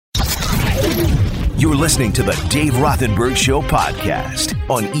You're listening to the Dave Rothenberg Show podcast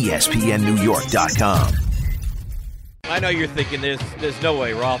on ESPNNewYork.com. I know you're thinking there's no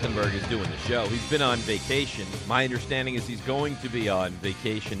way Rothenberg is doing the show. He's been on vacation. My understanding is he's going to be on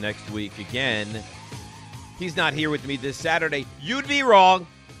vacation next week again. He's not here with me this Saturday. You'd be wrong.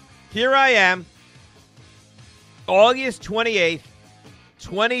 Here I am. August 28th,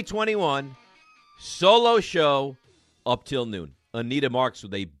 2021. Solo show up till noon. Anita Marks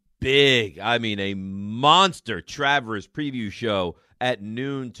with a a monster Travers preview show at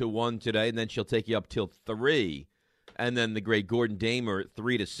noon to 1 today, and then she'll take you up till 3. And then the great Gordon Damer at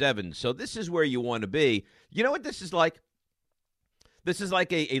 3 to 7. So this is where you want to be. You know what this is like? This is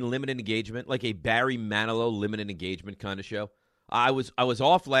like a limited engagement, like a Barry Manilow limited engagement kind of show. I was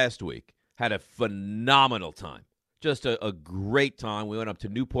off last week, had a phenomenal time. Just a great time. We went up to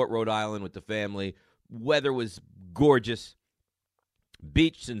Newport, Rhode Island with the family. Weather was gorgeous.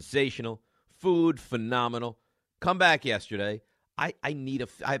 Beach sensational. Food phenomenal. Come back yesterday. I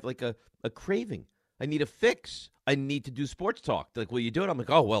have like a craving. I need a fix. I need to do sports talk. Like, will you do it? I'm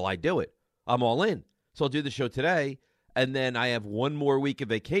like, oh, well, I do it. I'm all in. So I'll do the show today. And then I have one more week of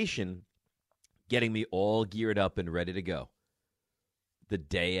vacation getting me all geared up and ready to go. The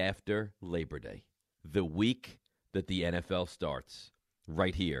day after Labor Day. The week that the NFL starts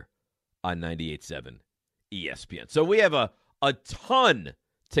right here on 98.7 ESPN. So we have a ton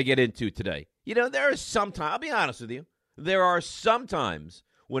to get into today. You know, there are some times, I'll be honest with you, there are some times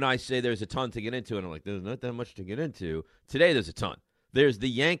when I say there's a ton to get into, and I'm like, there's not that much to get into. Today there's a ton. There's the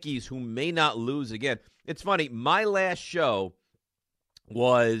Yankees who may not lose again. It's funny, my last show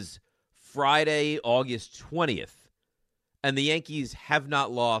was Friday, August 20th, and the Yankees have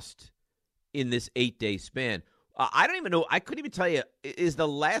not lost in this 8-day span. I don't even know. I couldn't even tell you. Is the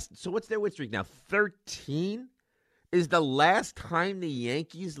last – so what's their win streak now? 13? Is the last time the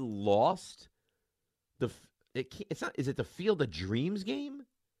Yankees lost it's not? Is it the Field of Dreams game?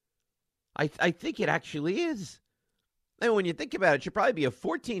 I think it actually is. And when you think about it, it should probably be a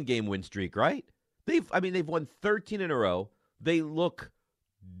 14-game win streak, right? They've won 13 in a row. They look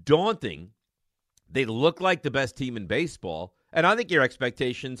daunting. They look like the best team in baseball. And I think your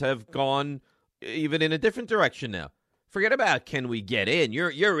expectations have gone even in a different direction now. Forget about can we get in.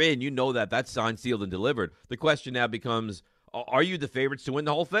 You're in. You know that. That's signed, sealed, and delivered. The question now becomes, are you the favorites to win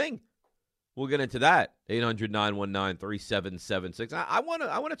the whole thing? We'll get into that. 800-919-3776. I want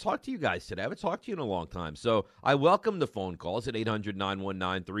to talk to you guys today. I haven't talked to you in a long time. So I welcome the phone calls at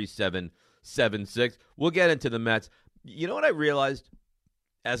 800-919-3776. We'll get into the Mets. You know what I realized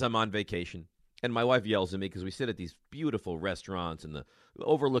as I'm on vacation? And my wife yells at me because we sit at these beautiful restaurants and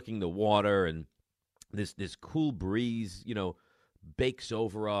overlooking the water, and this cool breeze, bakes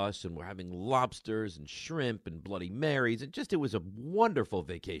over us, and we're having lobsters and shrimp and Bloody Marys. It was a wonderful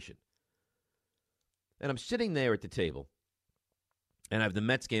vacation. And I'm sitting there at the table, and I have the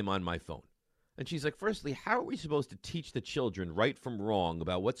Mets game on my phone. And she's like, firstly, how are we supposed to teach the children right from wrong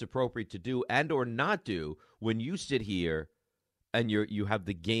about what's appropriate to do and or not do when you sit here and you have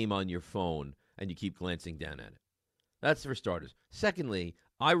the game on your phone and you keep glancing down at it? That's for starters. Secondly,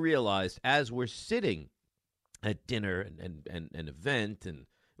 I realized as we're sitting at dinner and an event and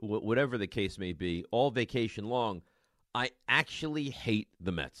whatever the case may be, all vacation long, I actually hate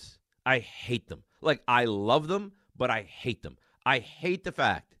the Mets. I hate them. Like, I love them, but I hate them. I hate the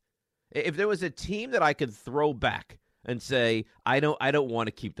fact. If there was a team that I could throw back and say, I don't want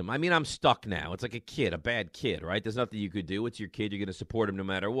to keep them. I mean, I'm stuck now. It's like a kid, a bad kid, right? There's nothing you could do. It's your kid. You're going to support him no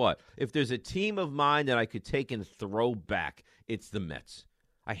matter what. If there's a team of mine that I could take and throw back, it's the Mets.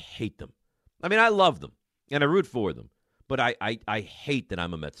 I hate them. I mean, I love them, and I root for them. But I hate that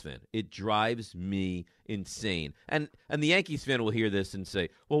I'm a Mets fan. It drives me insane. And the Yankees fan will hear this and say,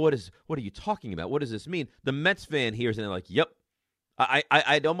 well, what are you talking about? What does this mean? The Mets fan hears and they're like, yep.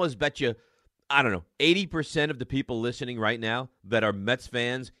 I'd almost bet you, I don't know, 80% of the people listening right now that are Mets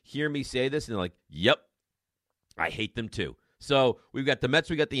fans hear me say this and they're like, yep, I hate them too. So we've got the Mets,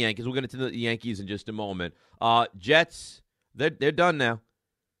 we got the Yankees. We'll get into the Yankees in just a moment. Jets, they're done now,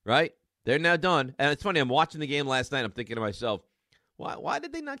 right? They're now done. And it's funny, I'm watching the game last night. I'm thinking to myself, why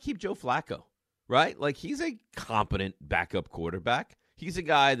did they not keep Joe Flacco, right? Like, he's a competent backup quarterback. He's a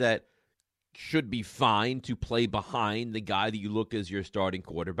guy that should be fine to play behind the guy that you look as your starting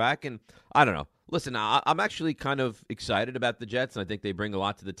quarterback. And I don't know. Listen, I'm actually kind of excited about the Jets, and I think they bring a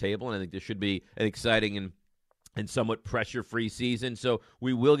lot to the table, and I think there should be an exciting and somewhat pressure-free season. So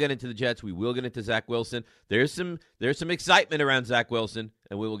we will get into the Jets. We will get into Zach Wilson. There's some excitement around Zach Wilson,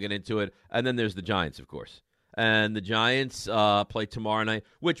 and we will get into it. And then there's the Giants, of course. And the Giants play tomorrow night,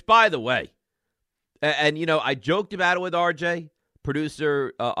 which, by the way, and I joked about it with RJ,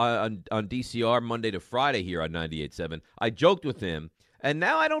 producer on DCR Monday to Friday here on 98.7. I joked with him, and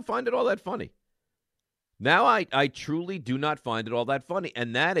now I don't find it all that funny. Now I truly do not find it all that funny,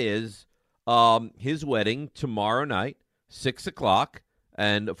 and that is his wedding tomorrow night, 6 o'clock,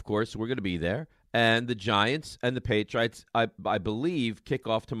 and, of course, we're going to be there. And the Giants and the Patriots, I believe, kick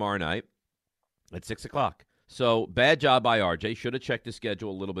off tomorrow night at 6 o'clock. So bad job by RJ. Should have checked the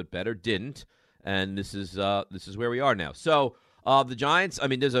schedule a little bit better. Didn't. And this is where we are now. So the Giants, I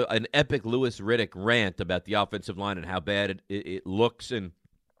mean, there's an epic Louis Riddick rant about the offensive line and how bad it looks. And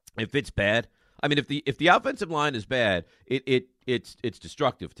if it's bad, I mean, if the offensive line is bad, it's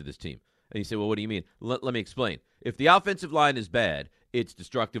destructive to this team. And you say, well, what do you mean? Let me explain. If the offensive line is bad, it's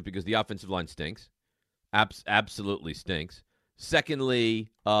destructive because the offensive line stinks. Absolutely stinks. Secondly,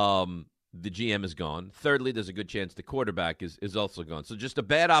 the GM is gone. Thirdly, there's a good chance the quarterback is also gone. So just a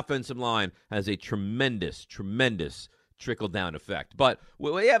bad offensive line has a tremendous trickle-down effect. But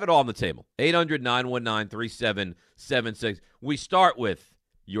we have it all on the table. 800-919-3776. We start with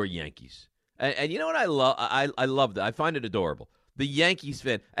your Yankees. And you know what I love? I love that. I find it adorable. The Yankees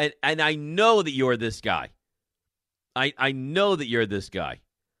fan. And I know that you're this guy. I know that you're this guy,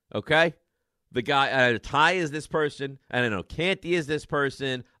 okay? The guy, Ty is this person, and I know Canty is this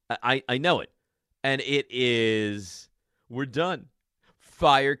person. I know it. And it is, we're done.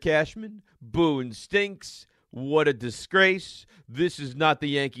 Fire Cashman. Boone stinks. What a disgrace. This is not the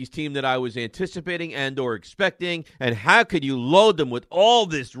Yankees team that I was anticipating and or expecting. And how could you load them with all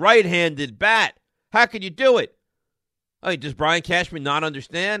this right-handed bat? How could you do it? I mean, does Brian Cashman not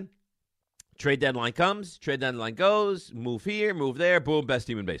understand? Trade deadline comes, trade deadline goes, move here, move there, boom, best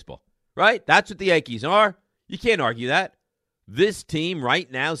team in baseball. Right? That's what the Yankees are. You can't argue that. This team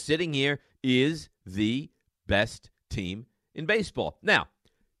right now sitting here is the best team in baseball. Now,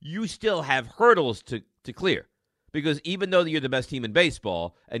 you still have hurdles to clear because even though you're the best team in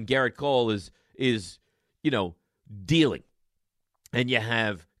baseball and Garrett Cole is dealing, and you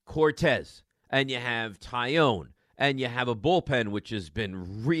have Cortez and you have Tyone, and you have a bullpen which has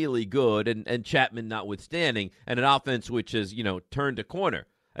been really good, and Chapman notwithstanding, and an offense which has, turned a corner.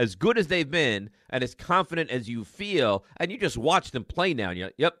 As good as they've been, and as confident as you feel, and you just watch them play now, and you're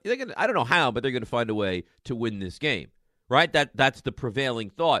like, yep, I don't know how, but they're going to find a way to win this game, right? That's the prevailing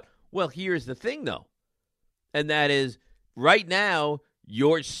thought. Well, here's the thing, though, and that is right now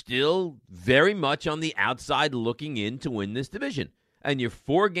you're still very much on the outside looking in to win this division, and you're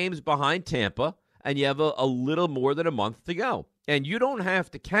 4 games behind Tampa, and you have a little more than a month to go. And you don't have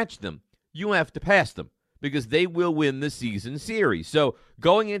to catch them. You have to pass them because they will win the season series. So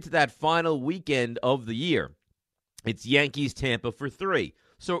going into that final weekend of the year, it's Yankees-Tampa for 3.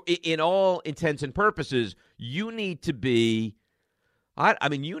 So in all intents and purposes, you need to be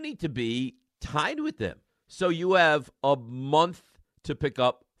you need to be tied with them. So you have a month to pick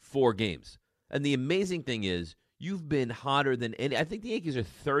up 4 games. And the amazing thing is you've been hotter than any. I think the Yankees are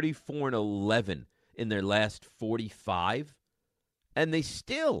 34-11 in their last 45, and they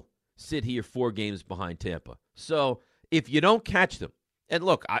still sit here 4 games behind Tampa. So if you don't catch them, and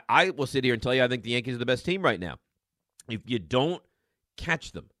look, I will sit here and tell you I think the Yankees are the best team right now. If you don't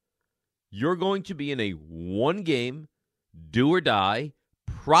catch them, you're going to be in a 1-game do or die,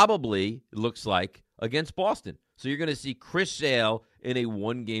 probably, it looks like, against Boston. So you're going to see Chris Sale in a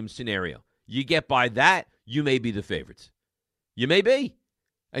 1-game scenario. You get by that, you may be the favorites. You may be.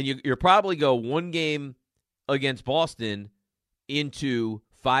 And you'll probably go 1 game against Boston into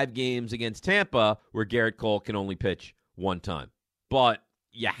 5 games against Tampa where Garrett Cole can only pitch 1 time. But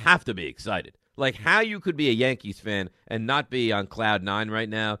you have to be excited. Like, how you could be a Yankees fan and not be on cloud 9 right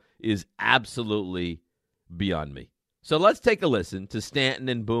now is absolutely beyond me. So let's take a listen to Stanton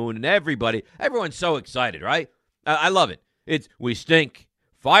and Boone and everybody. Everyone's so excited, right? I love it. It's we stink.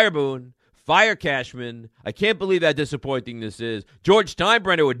 Fire Boone. Fire Cashman. I can't believe how disappointing this is. George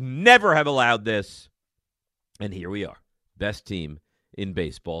Steinbrenner would never have allowed this. And here we are. Best team in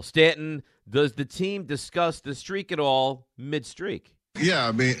baseball. Stanton, does the team discuss the streak at all mid-streak? Yeah,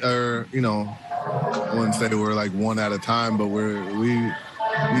 I mean, I wouldn't say we're like one at a time, but we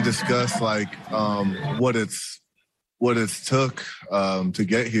discuss like what it's took to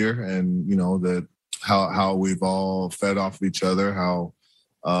get here, and that how we've all fed off of each other, how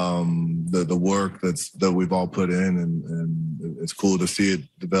the work that we've all put in, and it's cool to see it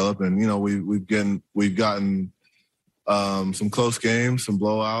develop. And we've gotten some close games, some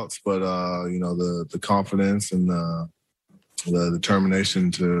blowouts, but the confidence and the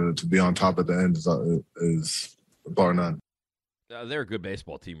determination to be on top at the end is bar none. They're a good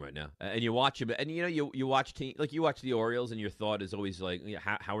baseball team right now, and you watch them, and you watch you watch the Orioles, and your thought is always like,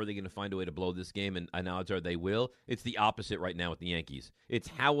 how are they going to find a way to blow this game? And odds are they will. It's the opposite right now with the Yankees. It's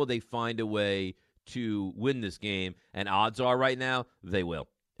how will they find a way to win this game? And odds are right now they will.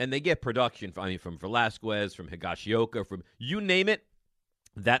 And they get production. From Velasquez, from Higashioka, from you name it,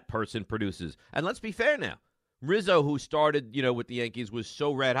 that person produces. And let's be fair now. Rizzo, who started, with the Yankees, was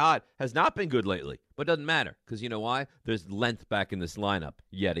so red hot, has not been good lately. But it doesn't matter, because you know why? There's length back in this lineup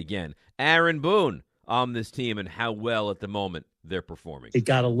yet again. Aaron Boone on this team and how well at the moment they're performing. It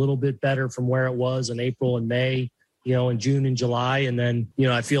got a little bit better from where it was in April and May, in June and July. And then,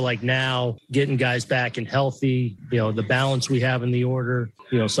 I feel like now getting guys back and healthy, the balance we have in the order,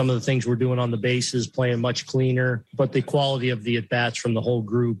 some of the things we're doing on the bases, playing much cleaner, but the quality of the at-bats from the whole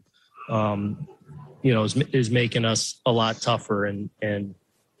group, is making us a lot tougher. And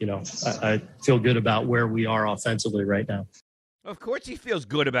I feel good about where we are offensively right now. Of course he feels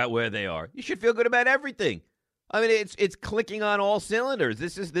good about where they are. You should feel good about everything. I mean, it's clicking on all cylinders.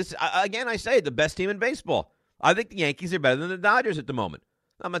 This again, I say, the best team in baseball. I think the Yankees are better than the Dodgers at the moment.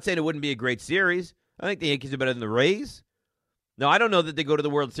 I'm not saying it wouldn't be a great series. I think the Yankees are better than the Rays. Now, I don't know that they go to the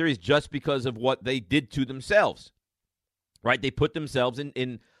World Series just because of what they did to themselves, right? They put themselves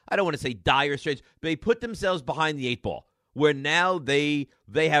in I don't want to say dire straits, but they put themselves behind the 8 ball, where now they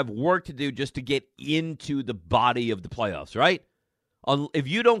have work to do just to get into the body of the playoffs, right? If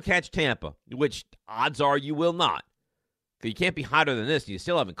you don't catch Tampa, which odds are you will not, because you can't be hotter than this, and you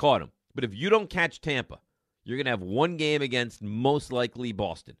still haven't caught them. But if you don't catch Tampa, you're going to have one game against most likely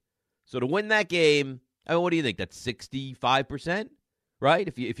Boston. So to win that game, what do you think? That's 65%, right?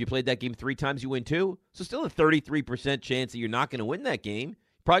 If you played that game 3 times, you win 2. So still a 33% chance that you're not going to win that game.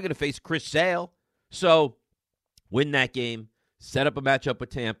 You're probably going to face Chris Sale. So win that game, set up a matchup with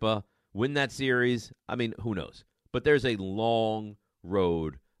Tampa, win that series. I mean, who knows? But there's a long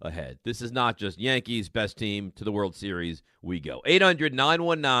road ahead. This is not just Yankees, best team to the World Series. We go.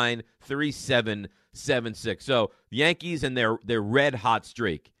 800-919-3776. So the Yankees and their red-hot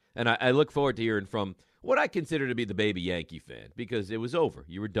streak. And I look forward to hearing from what I consider to be the baby Yankee fan, because it was over.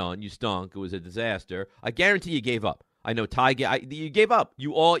 You were done. You stunk. It was a disaster. I guarantee you gave up. I know Ty, you gave up.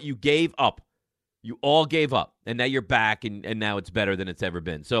 You gave up. You all gave up. And now you're back, and now it's better than it's ever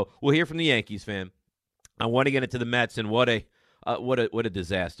been. So we'll hear from the Yankees fan. I want to get into the Mets, and what a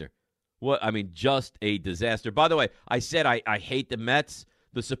disaster. Just a disaster. By the way, I said I hate the Mets.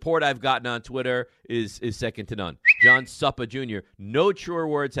 The support I've gotten on Twitter is second to none. John Suppa Jr., no truer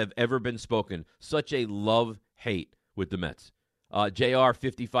words have ever been spoken. Such a love-hate with the Mets. JR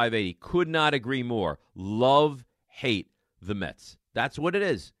 5580, could not agree more. Love-hate the Mets. That's what it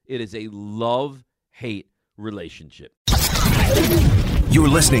is. It is a love-hate relationship. You're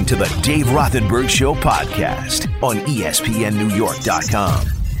listening to the Dave Rothenberg Show podcast on ESPNNewYork.com.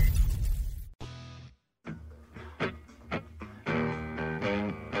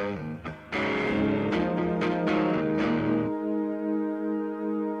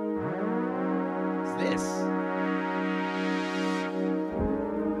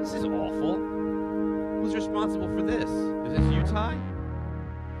 This is awful. Who's responsible for this? Is this you, Ty?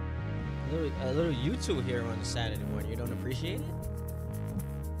 A little U2 here on a Saturday morning. You don't appreciate it?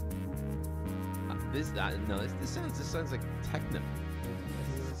 This sounds like techno.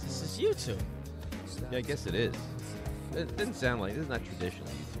 This is U2. Yeah, I guess it is. It didn't sound like, this is not traditional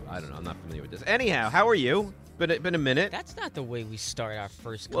YouTube. I don't know. I'm not familiar with this. Anyhow, how are you? Been a minute. That's not the way we start our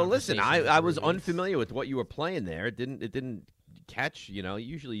first Well, listen, conversation. I was unfamiliar with what you were playing there. It didn't catch,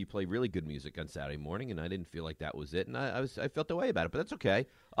 usually you play really good music on Saturday morning, and I didn't feel like that was it, and I felt the way about it, but that's okay.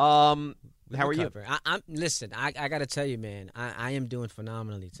 How are you? Listen, I got to tell you, man, I am doing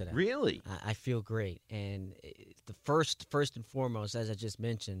phenomenally today. Really? I feel great, and the first and foremost, as I just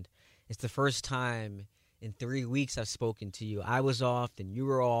mentioned, it's the first time in 3 weeks I've spoken to you. I was off, then you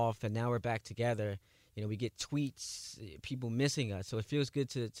were off, and now we're back together. We get tweets, people missing us, so it feels good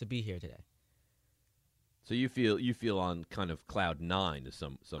to be here today. So you feel on kind of cloud 9, as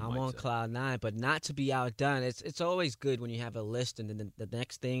some I'm might on say. cloud 9, but not to be outdone. It's always good when you have a list, and then the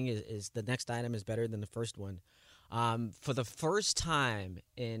next thing is the next item is better than the first one. For the first time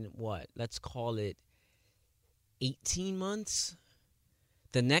in let's call it 18 months,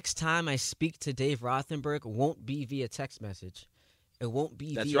 the next time I speak to Dave Rothenberg won't be via text message. It won't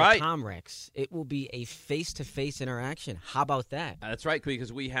be via Comrex. It will be a face-to-face interaction. How about that? That's right,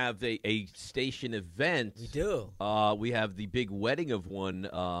 because we have a station event. We do. We have the big wedding of one.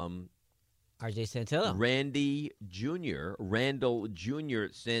 RJ Santillo. Randall Jr.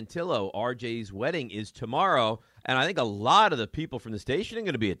 Santillo. RJ's wedding is tomorrow And I think a lot of the people from the station are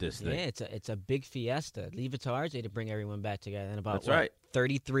going to be at this thing. Yeah, it's a big fiesta. Leave it to RJ to bring everyone back together in about That's right.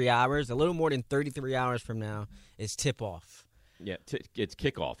 33 hours. A little more than 33 hours from now is tip-off. Yeah, it's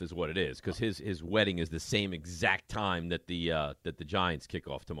kickoff is what it is, because his wedding is the same exact time that the Giants kick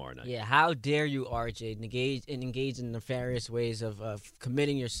off tomorrow night. Yeah, how dare you, RJ, engage in nefarious ways of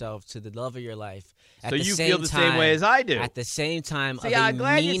committing yourself to the love of your life. So you feel the same way as I do. At the same time, See, I'm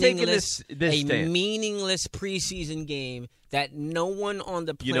glad you're taking this stance. Meaningless preseason game that no one on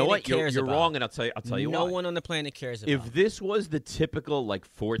the planet You know what? cares You're about. wrong, and I'll tell you why. No one on the planet cares about. If this was the typical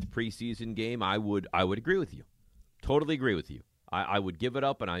fourth preseason game, I would agree with you. Totally agree with you. I would give it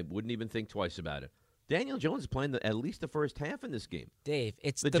up, and I wouldn't even think twice about it. Daniel Jones is playing at least the first half in this game. Dave,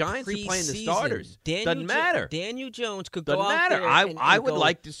 it's the Giants are playing the starters. Doesn't matter. Daniel Jones could Doesn't go matter. out there I and would go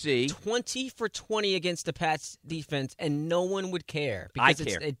like to see 20 for 20 against the Pats defense, and no one would care. I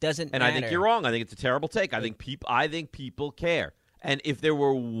Because care. It doesn't and matter. I think you're wrong. I think it's a terrible take. I think people care. And if there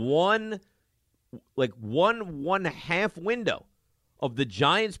were one half window of the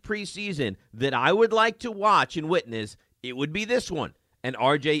Giants preseason that I would like to watch and witness, it would be this one. And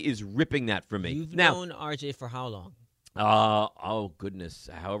RJ is ripping that from me. You've now, known RJ for how long? Oh goodness,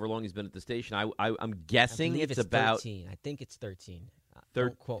 however long he's been at the station. I'm guessing I believe it's about 13. I think it's 13.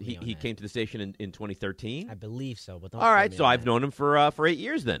 Don't quote me on he that. came to the station in 2013. I believe so, but don't All quote right, me so on I've that. known him for 8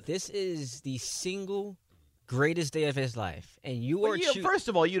 years then. This is the single greatest day of his life, and you Well, are. first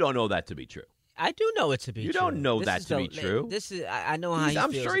of all, you don't know that to be true. I do know it to be You true. don't know This that is to be true. This is. I know how he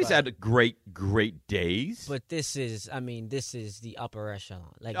I'm feels sure he's about it. had great days. But this is the upper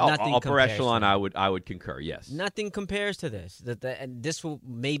echelon. Upper compares echelon, to it. I would concur. Yes. Nothing compares to this. And this will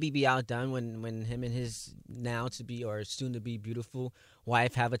maybe be outdone when him and his now to be or soon to be beautiful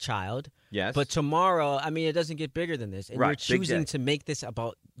wife have a child. Yes. But tomorrow, it doesn't get bigger than this. And Right, you're big choosing day. to make this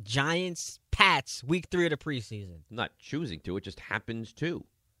about Giants Pats week 3 of the preseason. I'm not choosing to. It just happens to.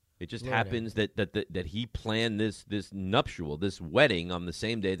 It just Lord, happens that he planned this nuptial, this wedding on the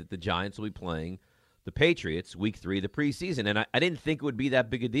same day that the Giants will be playing the Patriots week 3 of the preseason. And I didn't think it would be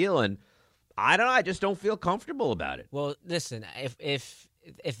that big a deal. And I don't know. I just don't feel comfortable about it. Well, listen, if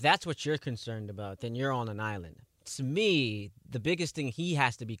that's what you're concerned about, then you're on an island. To me, the biggest thing he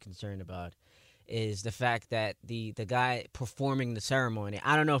has to be concerned about is the fact that the guy performing the ceremony,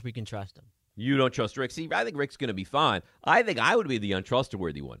 I don't know if we can trust him. You don't trust Rick. See, I think Rick's going to be fine. I think I would be the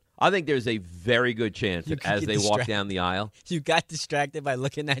untrustworthy one. I think there's a very good chance that as they walk down the aisle, You got distracted by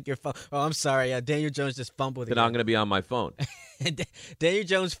looking at your phone. Oh, I'm sorry. Daniel Jones just fumbled that again. I'm going to be on my phone. Daniel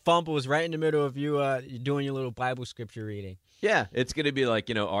Jones' fumble was right in the middle of you doing your little Bible scripture reading. Yeah, it's going to be like,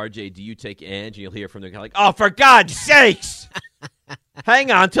 RJ, do you take Ange? And you'll hear from the guy like, oh, for God's sakes,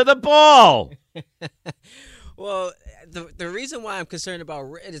 hang on to the ball. Well, the reason why I'm concerned about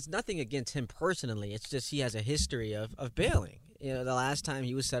it is nothing against him personally. It's just he has a history of bailing. The last time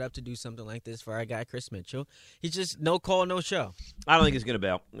he was set up to do something like this for our guy Chris Mitchell, he just no call, no show. I don't think he's going to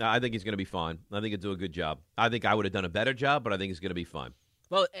bail. I think he's going to be fine. I think he'll do a good job. I think I would have done a better job, but I think he's going to be fine.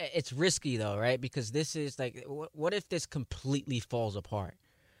 Well, it's risky though, right? Because this is like, what if this completely falls apart?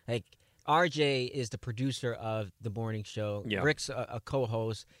 Like, RJ is the producer of the morning show. Yeah. Rick's a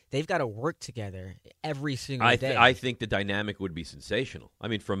co-host. They've got to work together every single day. I think the dynamic would be sensational. I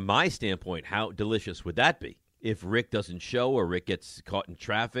mean, from my standpoint, how delicious would that be? If Rick doesn't show or Rick gets caught in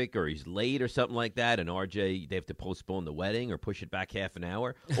traffic or he's late or something like that, and RJ, they have to postpone the wedding or push it back half an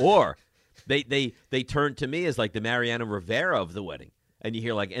hour. Or they turn to me as like the Mariano Rivera of the wedding. And you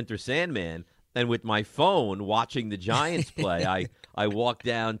hear like Enter Sandman. And with my phone watching the Giants play, I walk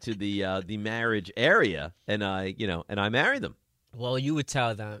down to the marriage area and I marry them. Well, you would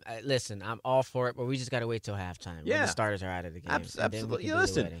tell them, listen, I'm all for it, but we just got to wait till halftime when Yeah. the starters are out of the game. Absolutely. And then we can do the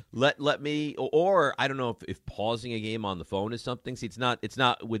Listen, wedding. let me, or I don't know if pausing a game on the phone is something. See, it's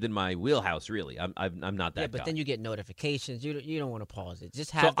not within my wheelhouse really. I'm not that Yeah, but guy. then you get notifications. You don't want to pause it.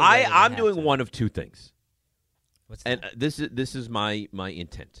 Just So have the wedding at I'm doing halftime. one of two things, What's and that? this is my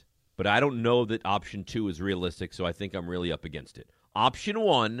intent. But I don't know that option 2 is realistic, so I think I'm really up against it. Option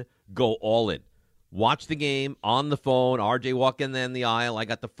 1, go all in. Watch the game on the phone. RJ walking in the aisle. I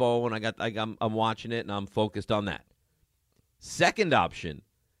got the phone. I'm watching it, and I'm focused on that. Second option,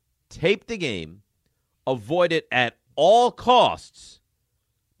 tape the game, avoid it at all costs.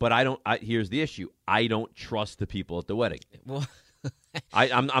 But here's the issue. I don't trust the people at the wedding. Well,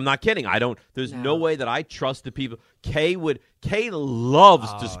 I'm not kidding. I don't. There's no No. way that I trust the people. Kay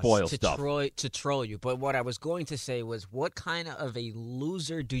loves to spoil stuff. To troll you. But what I was going to say was, what kind of a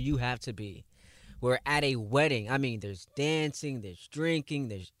loser do you have to be We're at a wedding. I mean, there's dancing, there's drinking,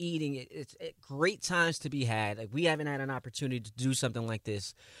 there's eating. It's great times to be had. Like, we haven't had an opportunity to do something like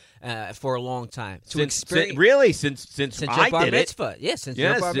this for a long time. Since I your bar did mitzvah. it. Yeah, since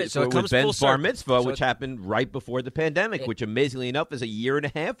Yes, your bar mitzvah. So it it comes was Ben's full circle. bar mitzvah, So which happened right before the pandemic, which amazingly enough is a year and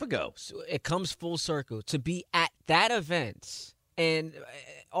a half ago. So it comes full circle to be at that event. And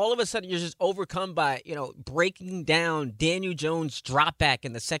all of a sudden, you're just overcome by, breaking down Daniel Jones' drop back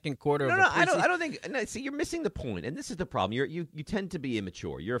in the second quarter. No, of no, a preseason. I don't think. No, see, you're missing the point, and this is the problem. You tend to be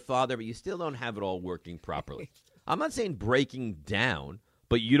immature. You're a father, but you still don't have it all working properly. I'm not saying breaking down,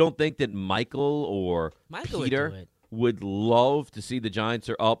 but you don't think that Michael or Peter would love to see the Giants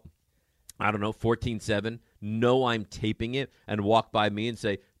are up, I don't know, 14-7, know I'm taping it, and walk by me and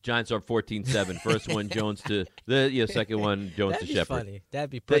say, Giants are 14-7. First one, Jones to the second one, Jones to Shepard. Funny.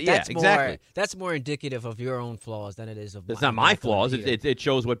 That'd be But that's exactly. That's more indicative of your own flaws than it is of. It's not my flaws. It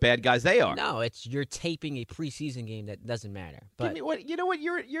shows what bad guys they are. No, it's you're taping a preseason game that doesn't matter. But You know what?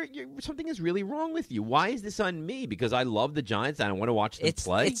 You're something is really wrong with you. Why is this on me? Because I love the Giants. I want to watch them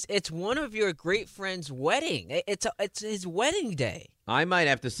play. It's one of your great friend's wedding. It's his wedding day. I might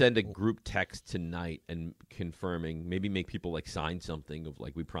have to send a group text tonight and confirming, maybe make people sign something of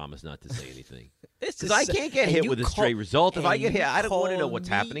we promise not to say anything. Because I can't get hit with a straight result. If I get hit, I don't want to know what's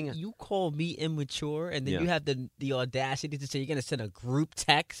happening. You call me immature, and then you have the audacity to say you're going to send a group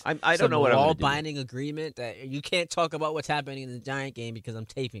text. I don't know what I'm going to do. All-binding agreement that you can't talk about what's happening in the Giant game because I'm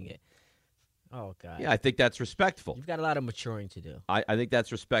taping it. Oh, God. Yeah, I think that's respectful. You've got a lot of maturing to do. I think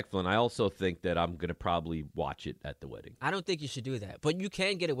that's respectful, and I also think that I'm going to probably watch it at the wedding. I don't think you should do that, but you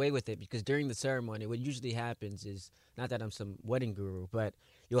can get away with it because during the ceremony, what usually happens is, not that I'm some wedding guru, but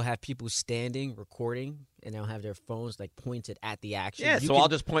you'll have people standing, recording, and they'll have their phones pointed at the action. Yeah, I'll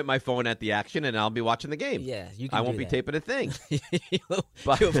just point my phone at the action, and I'll be watching the game. Yeah, you can I won't be taping a thing.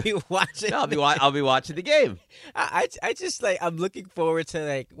 You'll be watching. No, I'll be watching the game. I just I'm looking forward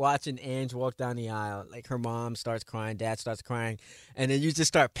to watching Ange walk down the aisle. Her mom starts crying, dad starts crying, and then you just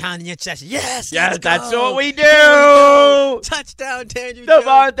start pounding your chest. Yes, that's what we do. Touchdown, Daniel.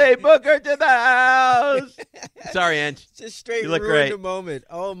 Devontae Booker to the house. Sorry, Ange. Just straight you look ruin great. the moment.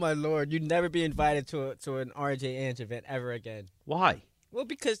 Oh my Lord, you'd never be invited to an RJ Ange event ever again. Why? Well,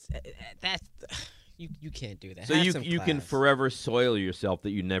 because that's. You can't do that. So you can forever soil yourself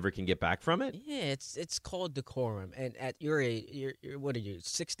that you never can get back from it? Yeah, it's called decorum. And at your age, you're what are you,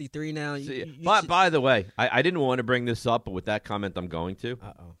 63 now? By the way, I didn't want to bring this up, but with that comment, I'm going to.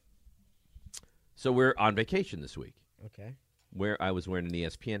 Uh-oh. So we're on vacation this week. Okay. Where I was wearing an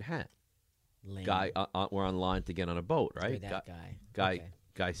ESPN hat. Lame. Guy, we're on line to get on a boat, right? You're that guy.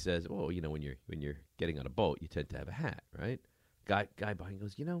 Guy says, "Oh, when you're getting on a boat, you tend to have a hat, right?" Guy behind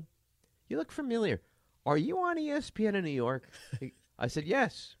goes, "You look familiar. Are you on ESPN in New York?" I said,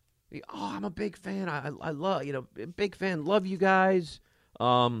 "Yes." "Oh, I'm a big fan. I love, big fan. Love you guys.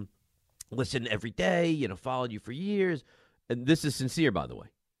 Listen every day. Followed you for years." And this is sincere, by the way.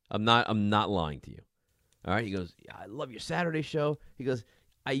 I'm not lying to you. All right. He goes, "Yeah, I love your Saturday show." He goes,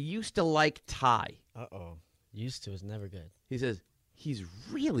 "I used to like Ty." Uh-oh. Used to is never good. He says, "He's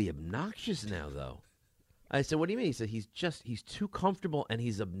really obnoxious now, though." I said, "What do you mean?" He said, he's too comfortable and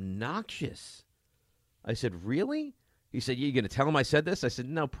he's obnoxious." I said, "Really?" He said, "You going to tell him I said this?" I said,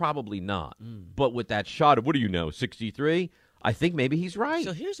 "No, probably not." But with that shot of, what do you know, 63, I think maybe he's right.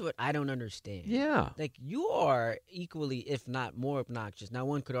 So here's what I don't understand. Yeah. You are equally, if not more obnoxious. Now,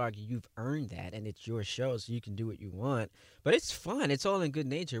 one could argue you've earned that, and it's your show, so you can do what you want. But it's fun. It's all in good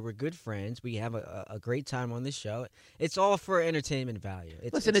nature. We're good friends. We have a great time on this show. It's all for entertainment value.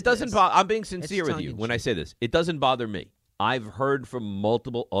 Listen, it doesn't bother. I'm being sincere with you when I say this. It doesn't bother me. I've heard from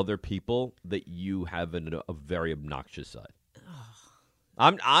multiple other people that you have a very obnoxious side.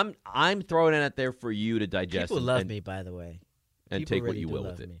 I'm throwing it out there for you to digest. People love me, by the way. And people take really what you will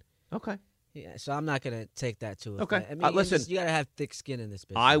with it. me. Okay. Yeah, so I'm not going to take that to it. Okay. I mean, listen, you got to have thick skin in this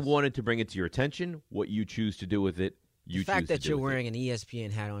business. I wanted to bring it to your attention. What you choose to do with it, you choose to do with it. The fact that you're wearing an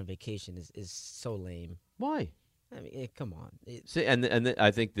ESPN hat on vacation is so lame. Why? I mean, come on. See, and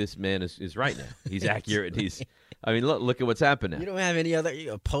I think this man is right now. He's accurate. Look at what's happened now. You don't have any other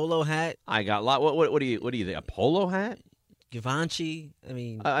a polo hat? I got a lot. What do you think? A polo hat? Givenchy? I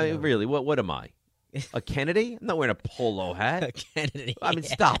mean, really? What am I? A Kennedy? I'm not wearing a polo hat. A Kennedy. I mean,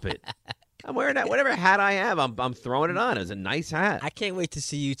 stop it. I'm wearing that. Whatever hat I have, I'm throwing it on. It's a nice hat. I can't wait to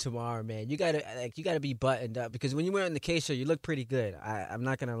see you tomorrow, man. You gotta be buttoned up because when you wear it in the K show, you look pretty good. I'm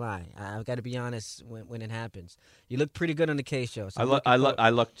not gonna lie. I've got to be honest when it happens. You look pretty good on the K show. So I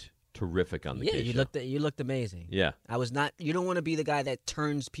looked terrific on the K show. You looked amazing. Yeah. I was not. You don't want to be the guy that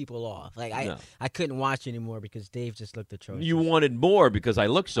turns people off. I couldn't watch anymore because Dave just looked atrocious. You wanted more because I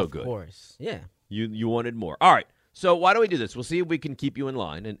looked so good. Of course. Yeah. You wanted more. All right. So why don't we do this? We'll see if we can keep you in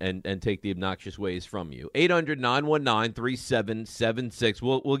line and take the obnoxious ways from you.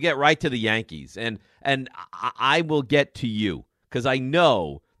 800-919-3776. We'll get right to the Yankees. And I will get to you because I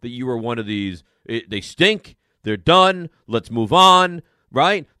know that you were one of these. They stink. They're done. Let's move on.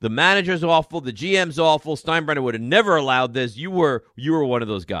 Right? The manager's awful. The GM's awful. Steinbrenner would have never allowed this. You were one of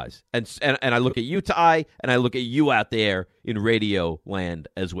those guys. And I look at you, Ty, and I look at you out there in radio land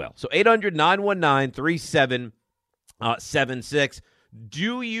as well. So 800-919-3776.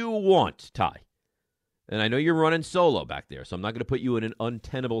 Do you want, Ty? And I know you're running solo back there, so I'm not going to put you in an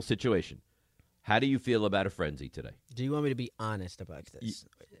untenable situation. How do you feel about a frenzy today? Do you want me to be honest about this?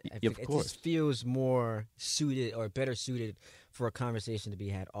 Of course. It just feels more suited or better suited for a conversation to be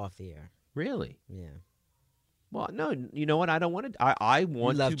had off the air. Really? Yeah. Well, no, you know what? I don't want to. I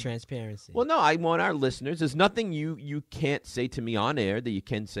want you love transparency. Well, no, I want our listeners. There's nothing you can't say to me on air that you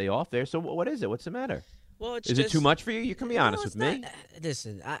can say off air. So what is it? What's the matter? Well, is it too much for you? You can be honest with me.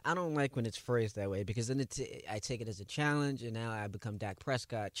 Listen, I don't like when it's phrased that way because then I take it as a challenge, and now I become Dak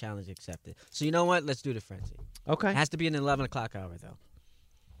Prescott. Challenge accepted. So you know what? Let's do the frenzy. Okay. It has to be an 11 o'clock hour, though.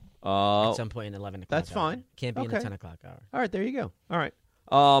 At some point in 11 o'clock That's hour. fine. Can't be in the 10 o'clock hour. All right, there you go. All right.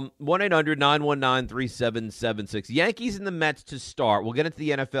 1-800-919-3776. Yankees and the Mets to start. We'll get into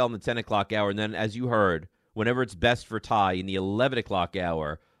the NFL in the 10 o'clock hour, and then, as you heard, whenever it's best for Ty in the 11 o'clock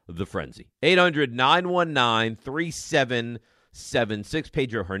hour, the frenzy. 800-919-3776.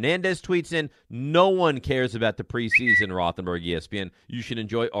 Pedro Hernandez tweets in, no one cares about the preseason, Rothenberg, ESPN. You should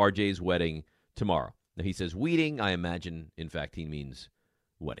enjoy RJ's wedding tomorrow. Now, he says weeding. I imagine, in fact, he means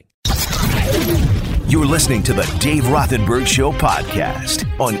wedding. You're listening to the Dave Rothenberg Show podcast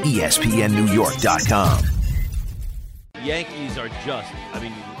on ESPNNewYork.com. Yankees are just,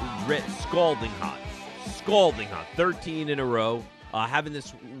 scalding hot. Scalding hot. 13 in a row.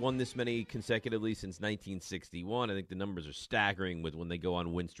 Haven't won this many consecutively since 1961. I think the numbers are staggering with when they go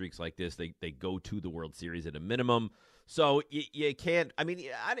on win streaks like this. They go to the World Series at a minimum. So you can't,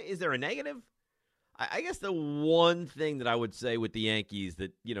 is there a negative? I guess the one thing that I would say with the Yankees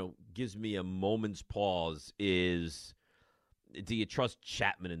that, gives me a moment's pause is, do you trust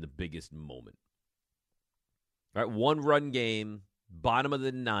Chapman in the biggest moment? All right, 1-run game, bottom of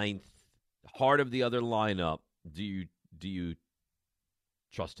the ninth, heart of the other lineup. Do you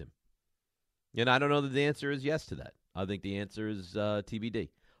trust him? And I don't know that the answer is yes to that. I think the answer is TBD.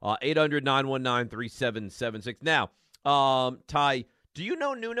 800-919-3776. Now, Ty, do you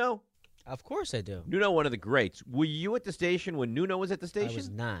know Nuno? Of course I do. Nuno, one of the greats. Were you at the station when Nuno was at the station? I was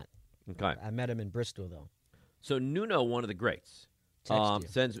not. Okay. I met him in Bristol, though. So Nuno, one of the greats,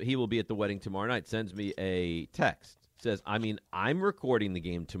 he will be at the wedding tomorrow night, sends me a text. Says, I'm recording the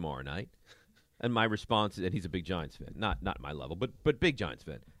game tomorrow night. And my response is, and he's a big Giants fan, not my level, but big Giants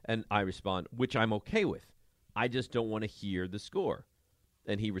fan. And I respond, which I'm okay with. I just don't want to hear the score.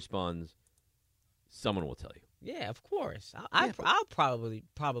 And he responds, someone will tell you. Yeah, of course. I'll probably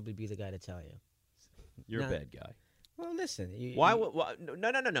be the guy to tell you. You're a bad guy. Well, listen. Why?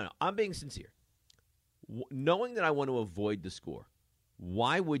 No. I'm being sincere. Knowing that I want to avoid the score,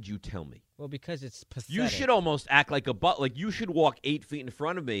 why would you tell me? Well, because it's pathetic. You should almost act like a butt. Like you should walk 8 feet in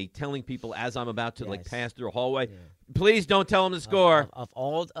front of me, telling people as I'm about to pass through a hallway, please don't tell them the score. Of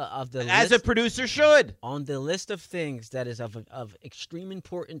the as list, a producer should. On the list of things that is of extreme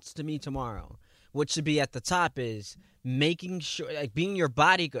importance to me tomorrow, what should be at the top is making sure, being your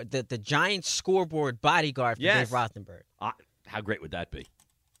bodyguard, the Giants scoreboard bodyguard for Dave Rothenberg. How great would that be?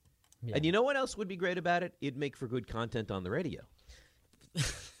 Yeah. And you know what else would be great about it? It'd make for good content on the radio.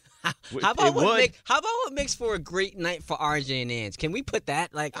 How about what makes for a great night for RJ and Nance? Can we put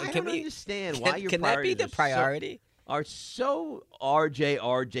that? I don't understand why your can that be the priority? Are so RJ.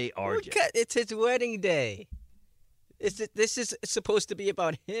 It's his wedding day. This is supposed to be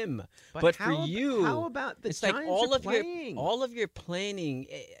about him, but for you, how about the it's Giants like all are of playing? all of your planning,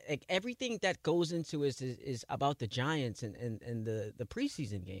 everything that goes into it is about the Giants and the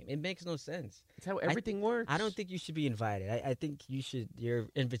preseason game. It makes no sense. It's how everything works. I don't think you should be invited. I think your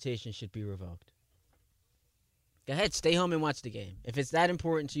invitation should be revoked. Go ahead, stay home and watch the game. If it's that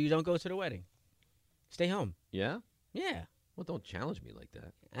important to you, don't go to the wedding. Stay home. Yeah? Yeah. Well, don't challenge me like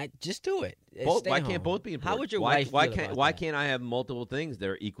that. Just do it. Why can't both be important? How would your wife feel about that? Why can't I have multiple things that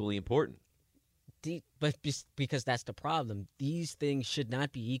are equally important? Because that's the problem. These things should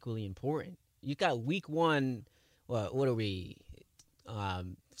not be equally important. You got week one. What are we?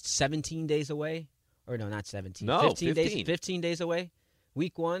 17 days away? Or no, not 17. No, 15 days. 15 days away.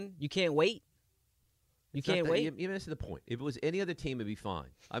 Week one. You can't wait. You can't wait? You're missing the point. If it was any other team, it'd be fine.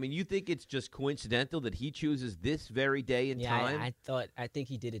 I mean, you think it's just coincidental that he chooses this very day and time? I think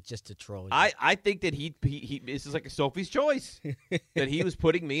he did it just to troll you. I think that he this is like a Sophie's Choice. That he was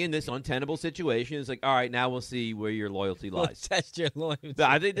putting me in this untenable situation. It's like, all right, now we'll see where your loyalty lies. Let's test your loyalty.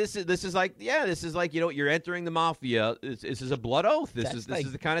 I think this is like you're entering the mafia. This is a blood oath. This is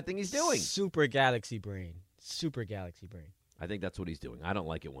the kind of thing he's doing. Super galaxy brain. Super galaxy brain. I think that's what he's doing. I don't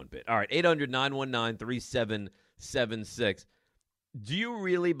like it one bit. All right, 800-919-3776. Do you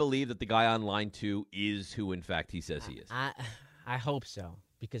really believe that the guy on line 2 is who, in fact, he says he is? I hope so,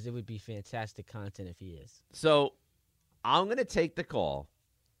 because it would be fantastic content if he is. So I'm going to take the call.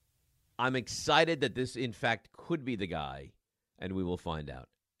 I'm excited that this, in fact, could be the guy, and we will find out.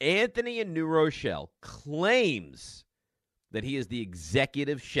 Anthony in New Rochelle claims that he is the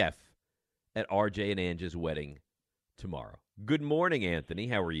executive chef at RJ and Ange's wedding tomorrow. Good morning, Anthony.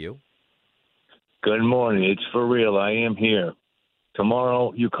 How are you? Good morning. It's for real. I am here.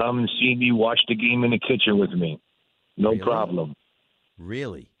 Tomorrow, you come and see me, watch the game in the kitchen with me. No problem.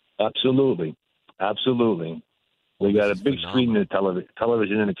 Really? Absolutely. Absolutely. We got a big screen in the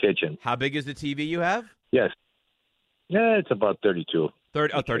television in the kitchen. How big is the TV you have? Yes. Yeah, it's about 32.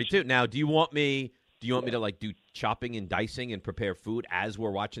 32. Now, do you want me to like do chopping and dicing and prepare food as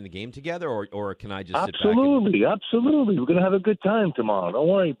we're watching the game together, or can I just sit back? Absolutely. We're going to have a good time tomorrow. Don't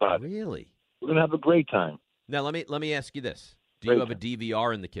worry about it. Really? We're going to have a great time. Now, let me ask you this. Do you have a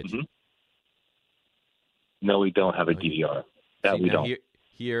DVR in the kitchen? Mm-hmm. No, we don't have a DVR. We don't.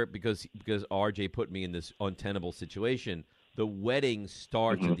 Here, because RJ put me in this untenable situation, the wedding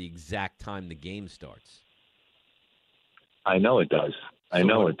starts at the exact time the game starts. I know it does.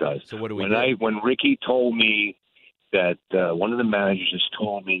 It does. So what do we do? When Ricky told me that one of the managers just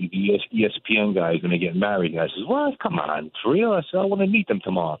told me the ESPN guy is going to get married, I said, well, come on, for real? I said, I want to meet them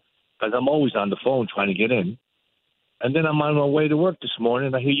tomorrow because I'm always on the phone trying to get in. And then I'm on my way to work this morning,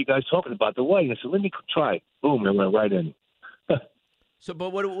 and I hear you guys talking about the wedding. I said, let me try. Boom, I went right in. So,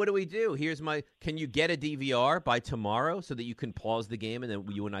 but what do we do? Can you get a DVR by tomorrow so that you can pause the game and then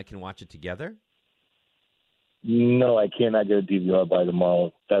you and I can watch it together? No, I cannot get a DVR by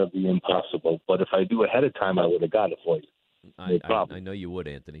tomorrow. That would be impossible. But if I do ahead of time, I would have got it for you. No problem. I know you would,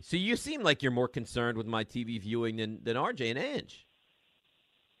 Anthony. So you seem like you're more concerned with my TV viewing than RJ and Ange.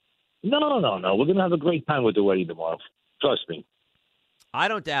 No. We're going to have a great time with the wedding tomorrow. Trust me. I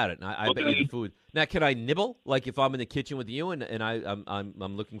don't doubt it. I bet you the food. Now, can I nibble? Like if I'm in the kitchen with you and I'm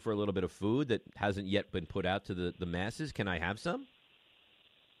looking for a little bit of food that hasn't yet been put out to the masses, can I have some?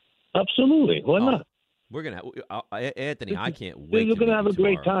 Absolutely. Why not? We're gonna, Anthony. I can't wait. You're gonna have a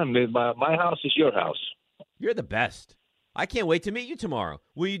tomorrow. Great time. My house is your house. You're the best. I can't wait to meet you tomorrow.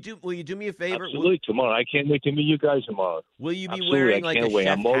 Will you do me a favor? Absolutely, tomorrow. I can't wait to meet you guys tomorrow. Will you be Absolutely, wearing like a chef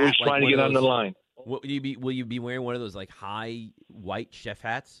hat? I'm always trying to get on the line. Will you be wearing one of those like high white chef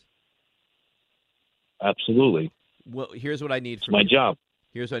hats? Absolutely. Well, here's what I need from my you. job.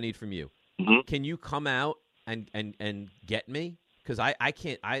 Here's what I need from you. Mm-hmm. Can you come out and get me? Because I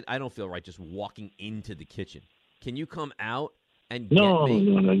can't. I don't feel right just walking into the kitchen. Can you come out and get me?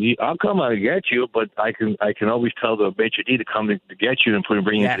 No. I'll come out and get you, but I can always tell the maitre d' to come to get you and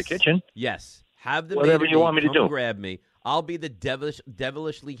bring you into the kitchen. Yes. Have the whatever you want me to do. Grab me. I'll be the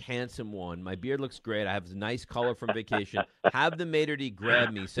devilishly handsome one. My beard looks great. I have nice color from vacation. Have the maitre d'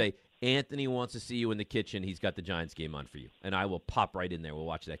 grab me. Say, Anthony wants to see you in the kitchen. He's got the Giants game on for you. And I will pop right in there. We'll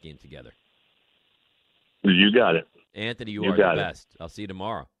watch that game together. You got it. Anthony, you are the best. I'll see you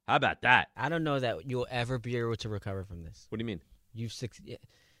tomorrow. How about that? I don't know that you'll ever be able to recover from this. What do you mean?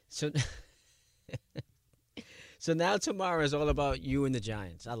 So now tomorrow is all about you and the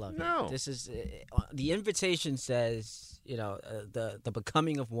Giants. I love it. This is the invitation says, the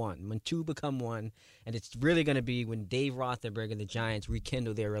becoming of one, when two become one, and it's really going to be when Dave Rothenberg and the Giants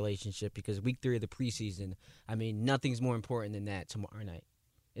rekindle their relationship because week 3 of the preseason, I mean, nothing's more important than that tomorrow night.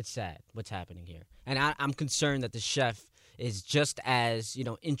 It's sad what's happening here. And I'm concerned that the chef is just as,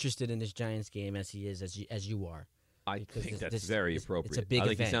 interested in this Giants game as he is, as you are. I think that's very appropriate. It's a big I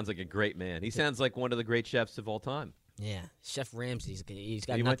think event. He sounds like a great man. He sounds like one of the great chefs of all time. Yeah, Chef Ramsay's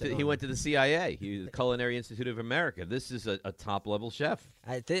got he nothing. He went to the CIA, the Culinary Institute of America. This is a top-level chef.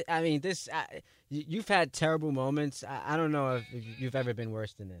 You've had terrible moments. I don't know if you've ever been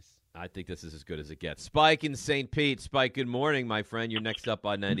worse than this. I think this is as good as it gets. Spike in St. Pete. Spike, good morning, my friend. You're next up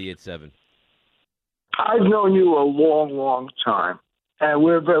on 98.7. I've known you a long, long time, and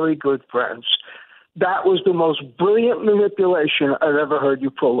we're very good friends. That was the most brilliant manipulation I've ever heard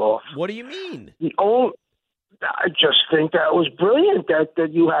you pull off. What do you mean? I just think that was brilliant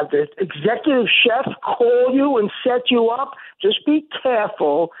that you have the executive chef call you and set you up. Just be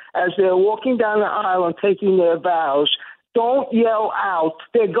careful as they're walking down the aisle and taking their vows. Don't yell out,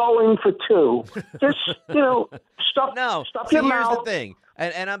 they're going for two. Just, stuff your mouth. Here's the thing,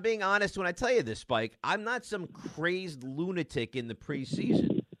 and I'm being honest when I tell you this, Spike. I'm not some crazed lunatic in the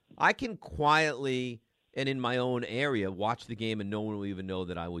preseason. I can quietly and in my own area watch the game and no one will even know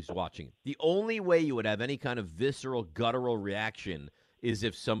that I was watching. The only way you would have any kind of visceral, guttural reaction is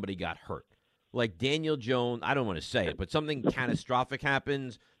if somebody got hurt. Like Daniel Jones, I don't want to say it, but something catastrophic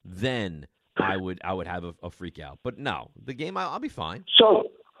happens, then I would have a freak out. But no, the game, I'll be fine. So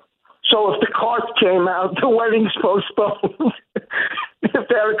if the cart came out, the wedding's postponed. If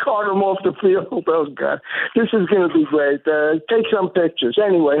they had to cart him off the field, oh, God. This is going to be great. Take some pictures.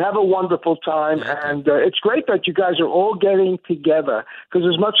 Anyway, have a wonderful time. And it's great that you guys are all getting together. Because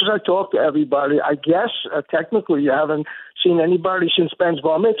as much as I talk to everybody, I guess technically you haven't seen anybody since Ben's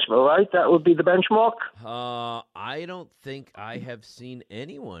bar mitzvah, right? That would be the benchmark? I don't think I have seen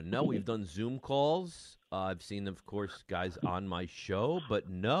anyone. No, we've done Zoom calls. I've seen, of course, guys on my show, but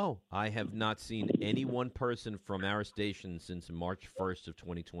no, I have not seen any one person from our station since March 1st of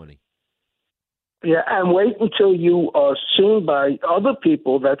 2020. Yeah, and wait until you are seen by other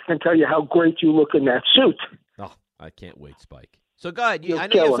people that can tell you how great you look in that suit. Oh, I can't wait, Spike. So, go ahead. I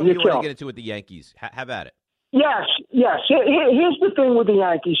know you have something you want to get into with the Yankees. Have at it. Yes. Here's the thing with the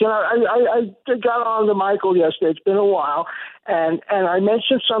Yankees. I got on to Michael yesterday. It's been a while, and I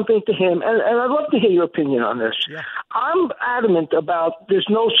mentioned something to him, and I'd love to hear your opinion on this. Yeah. I'm adamant about there's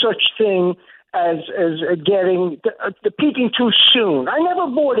no such thing as getting the peaking too soon. I never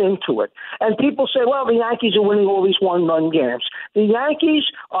bought into it. And people say, well, the Yankees are winning all these one-run games. The Yankees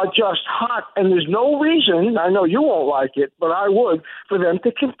are just hot, and there's no reason, I know you won't like it, but I would, for them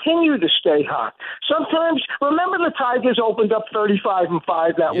to continue to stay hot. Sometimes, remember the Tigers opened up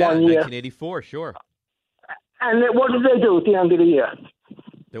 35-5 that one year? 1984, sure. And what did they do at the end of the year?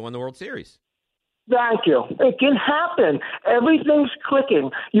 They won the World Series. Thank you. It can happen. Everything's clicking.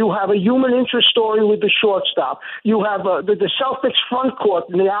 You have a human interest story with the shortstop. You have the Celtics front court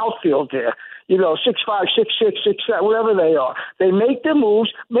in the outfield there. 6'5", 6'6", 6'7", whatever they are. They make their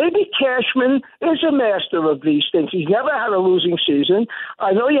moves. Maybe Cashman is a master of these things. He's never had a losing season.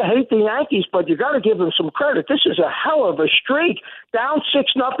 I know you hate the Yankees, but you got to give them some credit. This is a hell of a streak. Down 6-0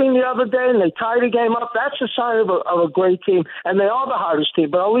 the other day, and they tied the game up. That's a sign of a great team, and they are the hottest team.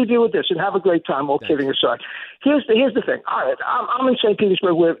 But I'll leave you with this, and have a great time. All kidding aside. Here's the thing. All right, I'm in St.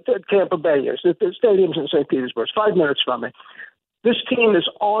 Petersburg where Tampa Bay is. The stadium's in St. Petersburg. It's 5 minutes from me. This team is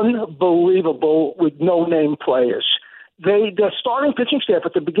unbelievable with no-name players. Their starting pitching staff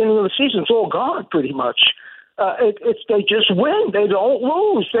at the beginning of the season is all gone pretty much. They just win. They don't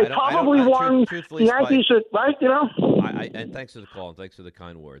lose. They probably won. The Yankees, right? And thanks for the call and thanks for the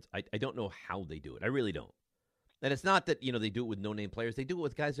kind words. I don't know how they do it. I really don't. And it's not that they do it with no-name players. They do it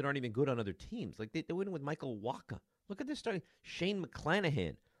with guys that aren't even good on other teams. Like they win with Michael Wacha. Look at this starting. Shane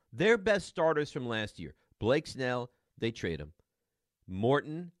McClanahan. Their best starters from last year. Blake Snell, they trade him.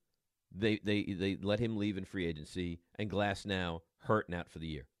 Morton, they let him leave in free agency, and Glass now hurt and out for the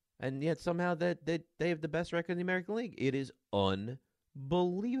year. And yet somehow they have the best record in the American League. It is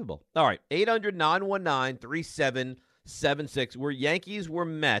unbelievable. All right, 800-919-3776. We're Yankees, we're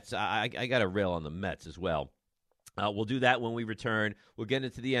Mets. I got a rail on the Mets as well. We'll do that when we return. We'll get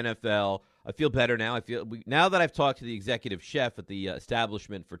into the NFL. I feel better now. Now that I've talked to the executive chef at the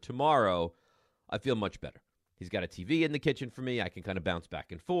establishment for tomorrow, I feel much better. He's got a TV in the kitchen for me. I can kind of bounce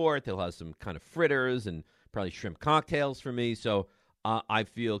back and forth. He'll have some kind of fritters and probably shrimp cocktails for me. So I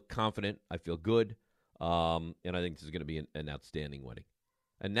feel confident. I feel good. And I think this is going to be an outstanding wedding.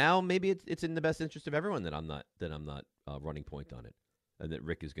 And now maybe it's in the best interest of everyone that I'm not running point on it. And that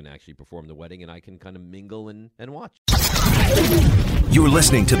Rick is going to actually perform the wedding, and I can kind of mingle and watch. You're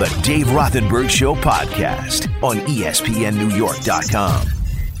listening to the Dave Rothenberg Show podcast on ESPNNewYork.com.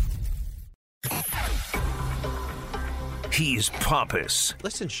 He's pompous.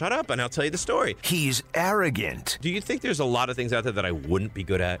 Listen, shut up, and I'll tell you the story. He's arrogant. Do you think there's a lot of things out there that I wouldn't be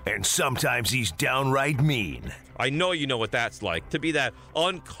good at? And sometimes he's downright mean. I know you know what that's like, to be that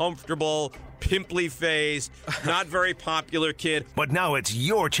uncomfortable, pimply-faced, not very popular kid. But now it's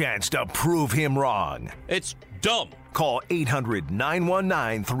your chance to prove him wrong. It's dumb. Call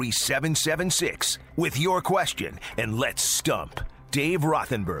 800-919-3776 with your question, and let's stump Dave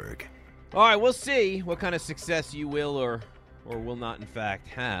Rothenberg. All right, we'll see what kind of success you will or will not, in fact,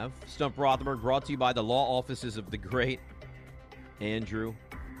 have. Stump Rothenberg brought to you by the law offices of the great Andrew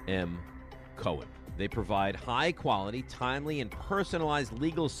M. Cohen. They provide high-quality, timely, and personalized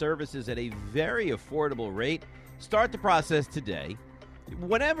legal services at a very affordable rate. Start the process today,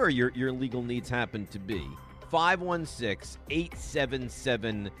 whatever your legal needs happen to be.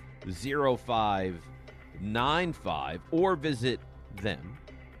 516-877-0595 or visit them,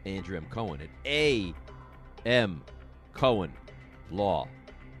 Andrew M. Cohen, at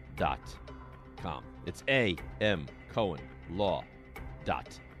amcohenlaw.com. It's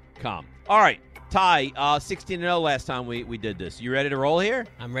amcohenlaw.com. All right, Ty, 16-0 last time we did this. You ready to roll here?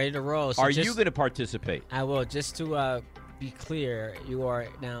 I'm ready to roll. So are you going to participate? I will. Just to be clear, you are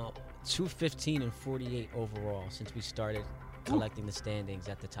now 215-48 overall since we started collecting the standings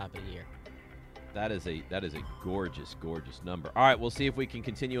at the top of the year. That is a gorgeous, gorgeous number. All right, we'll see if we can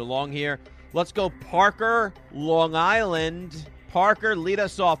continue along here. Let's go Parker, Long Island. Parker, lead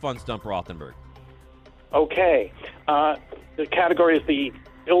us off on Stump Rothenberg. Okay. The category is the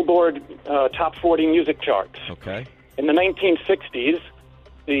Billboard Top 40 music charts. Okay. In the 1960s,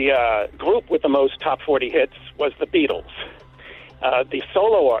 the group with the most top 40 hits was the Beatles. The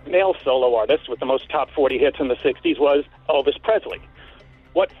male solo artist with the most top 40 hits in the 60s was Elvis Presley.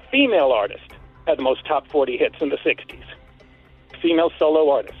 What female artist had the most top 40 hits in the 60s? Female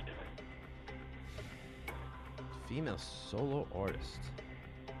solo artist. Female solo artist.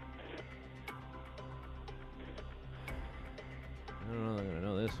 I don't know if I'm going to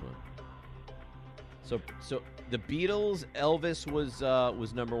know this one. So the Beatles, Elvis was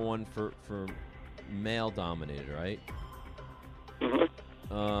number one for male dominated, right? Mm-hmm.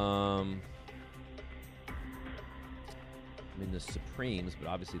 I mean the Supremes, but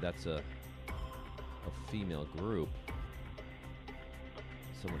obviously that's a female group.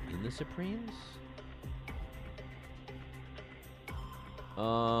 Someone in the Supremes? I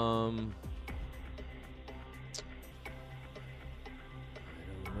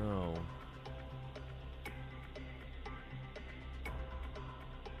don't know.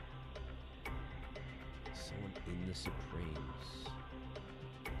 Someone in the Supremes.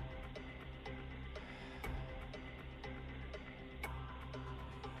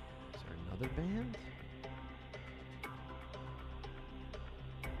 Is there another band?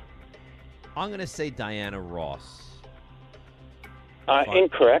 I'm going to say Diana Ross.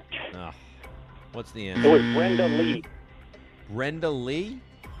 Incorrect. What's the It answer? was Brenda Lee. Brenda Lee?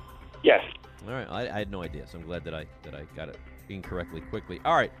 Yes. All right, I had no idea, so I'm glad that I got it incorrectly quickly.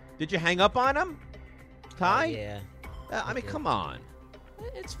 All right, did you hang up on him, Ty? Yeah. I mean, come on.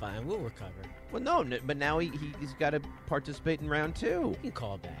 It's fine. We'll recover. Well, no, but now he's got to participate in round two. You can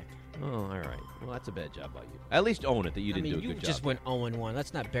call back. Oh, all right. Well, that's a bad job by you. At least own it that you didn't do a good job. You just went 0-1.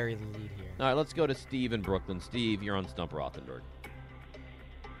 Let's not bury the lead here. All right, let's go to Steve in Brooklyn. Steve, you're on Stump Rothenberg.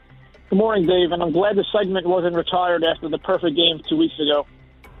 Good morning, Dave, and I'm glad the segment wasn't retired after the perfect game 2 weeks ago.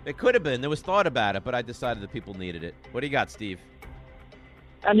 It could have been. There was thought about it, but I decided that people needed it. What do you got, Steve?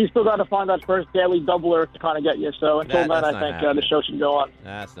 And you still got to find that first daily doubler to kind of get you. So until then, I think the show should go on.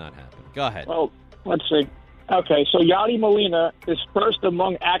 That's not happening. Go ahead. Well, let's see. Okay, so Yadi Molina is first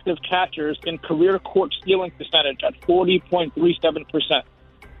among active catchers in career court stealing percentage at 40.37%.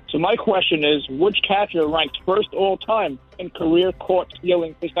 So my question is, which catcher ranks first all time in career court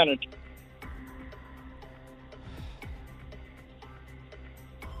stealing percentage?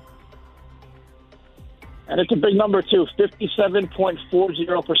 And it's a big number, too,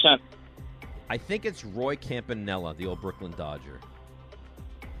 57.40%. I think it's Roy Campanella, the old Brooklyn Dodger.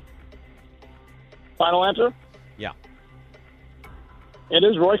 Final answer? Yeah. It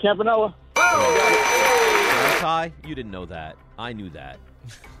is Roy Campanella. Ty, you didn't know that. I knew that.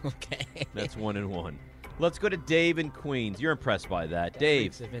 Okay. That's 1-1. Let's go to Dave in Queens. You're impressed by that.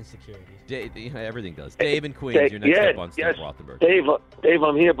 Dave. Of insecurities. Dave, everything does. Dave in Queens, you're next up on Stump Rothenberg. Dave,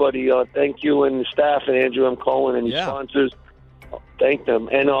 I'm here, buddy. Thank you and the staff and Andrew M. Cohen and your sponsors. Thank them.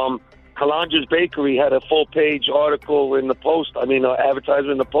 And Calandra's Bakery had a full-page article in the Post. Advertisement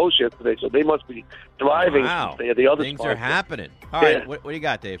in the Post yesterday, so they must be thriving. Wow. The other things sponsor. are happening. All right, what do you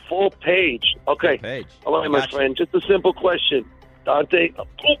got, Dave? Full page. Okay. Full page. All right, my friend. Just a simple question. Dante,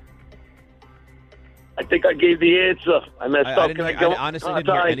 I think I gave the answer. I messed up. I honestly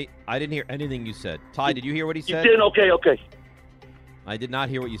didn't hear anything you said. Ty, did you hear what he said? You did? Okay. I did not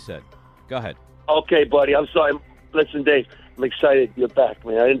hear what you said. Go ahead. Okay, buddy. I'm sorry. Listen, Dave, I'm excited you're back,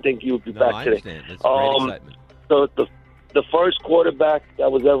 man. I didn't think you would be back today. I understand. It's great excitement. So the first quarterback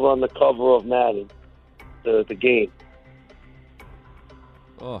that was ever on the cover of Madden, the game.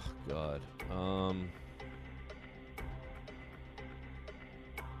 Oh, God.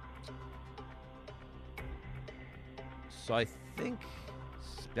 So I think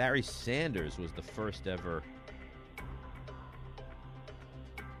Barry Sanders was the first ever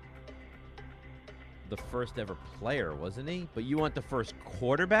the first ever player, wasn't he? But you want the first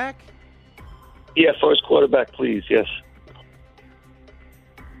quarterback? Yeah, first quarterback, please. Yes.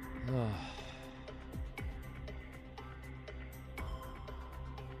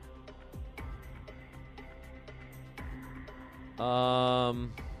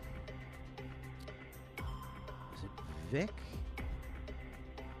 Is it Vic?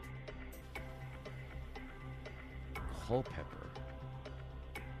 Culpepper.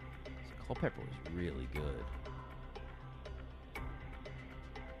 Culpepper was really good.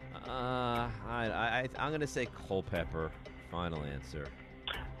 I'm going to say Culpepper. Final answer.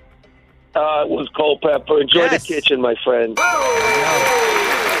 It was Culpepper. Enjoy the kitchen, my friend. All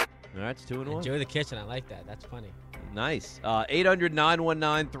right, it's 2-1. Enjoy the kitchen. I like that. That's funny. Nice.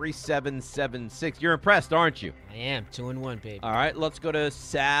 800-919-3776. You're impressed, aren't you? I am. 2-1, baby. All right, let's go to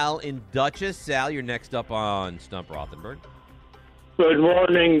Sal in Dutchess. Sal, you're next up on Stump Rothenberg. Good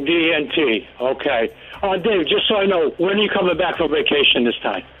morning, DNT. Okay. Dave, just so I know, when are you coming back from vacation this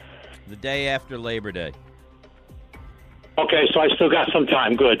time? The day after Labor Day. Okay, so I still got some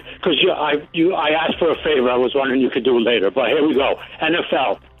time. Good. Because I asked for a favor. I was wondering you could do it later. But here we go.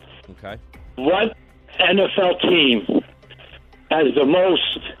 NFL. Okay. What NFL team has the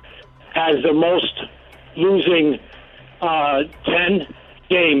most losing 10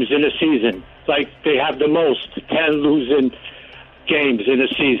 games in a season? Like they have the most 10 losing games in a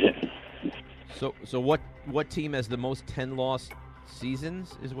season. So what team has the most 10-loss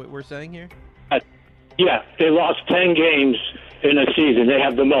seasons is what we're saying here? Yeah, they lost 10 games in a season. They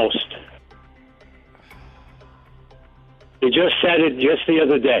have the most. They just said it just the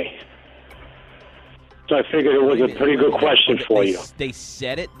other day. So I figured it was a pretty good question for you. They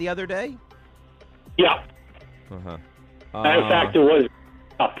said it the other day? Yeah. Uh-huh. Matter of fact, it was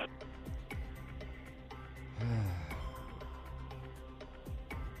up. The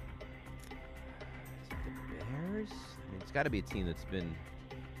Bears? I mean, it's got to be a team that's been...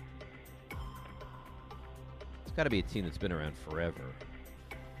 It's got to be a team that's been around forever.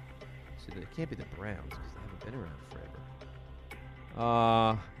 So it can't be the Browns because they haven't been around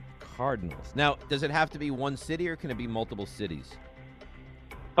forever. Cardinals. Now, does it have to be one city or can it be multiple cities?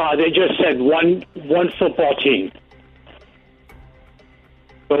 They just said one football team.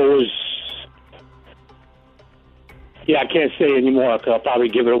 So it was... Yeah, I can't say anymore because I'll probably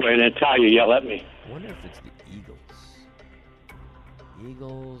give it away and then tell you, yell at me. I wonder if it's the Eagles.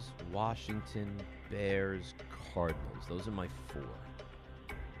 Eagles, Washington, Bears, Cardinals. Those are my four.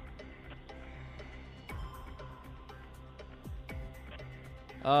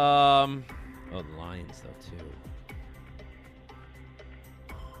 The Lions, though, too.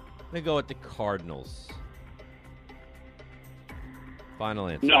 I'm going to go with the Cardinals. Final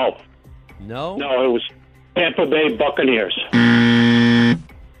answer. No. No? No, it was Tampa Bay Buccaneers. I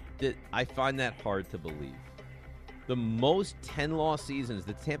find that hard to believe. The most 10-loss seasons,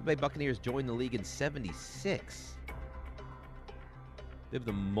 the Tampa Bay Buccaneers joined the league in 76. They have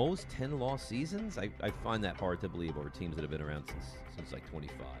the most 10-loss seasons? I find that hard to believe over teams that have been around since like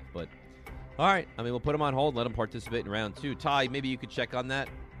 25. But, all right. I mean, we'll put them on hold, let them participate in round two. Ty, maybe you could check on that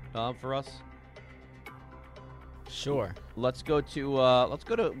for us? Sure. We'll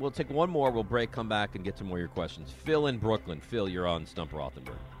take one more. We'll break, come back, and get to more of your questions. Phil in Brooklyn. Phil, you're on Stump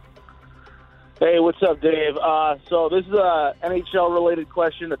Rothenberg. Hey, what's up, Dave? So this is a NHL-related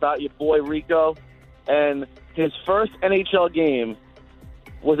question about your boy Rico. And his first NHL game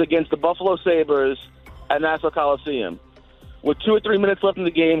was against the Buffalo Sabres at Nassau Coliseum. With 2 or 3 minutes left in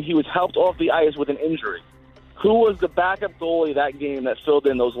the game, he was helped off the ice with an injury. Who was the backup goalie that game that filled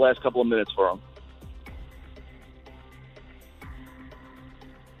in those last couple of minutes for him?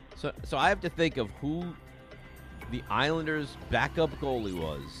 So I have to think of who the Islanders' backup goalie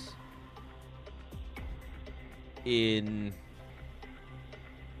was in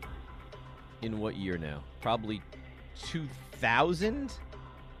what year now? Probably 2000?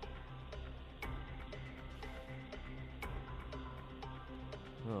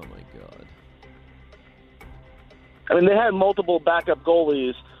 Oh, my God. I mean, they had multiple backup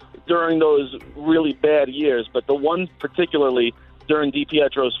goalies during those really bad years, but the one particularly during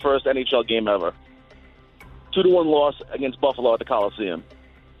DiPietro's first NHL game ever. 2-1 loss against Buffalo at the Coliseum.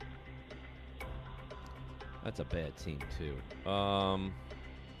 That's a bad team, too. All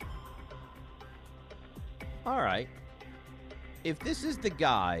right. If this is the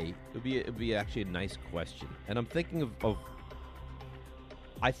guy, it would be actually a nice question. And I'm thinking of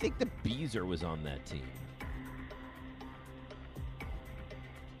I think the Beezer was on that team.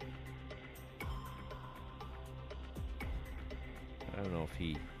 I don't know if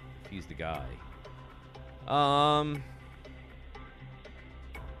he's the guy.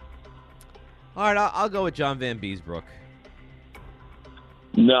 All right, I'll go with John Van Beesbrook.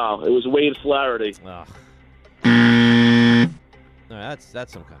 No, it was Wade Flaherty. Ugh. All right,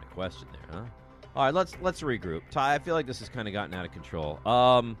 that's some kind of question there, huh? All right, let's regroup. Ty, I feel like this has kind of gotten out of control.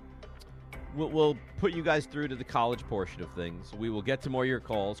 We'll put you guys through to the college portion of things. We will get to more of your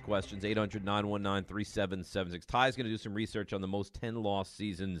calls, questions, 800-919-3776. Ty's going to do some research on the most 10-loss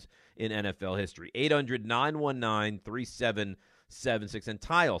seasons in NFL history. 800-919-3776. And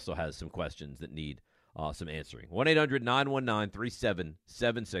Ty also has some questions that need some answering.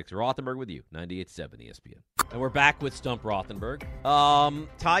 1-800-919-3776. Rothenberg with you, 98.7 ESPN. And we're back with Stump Rothenberg.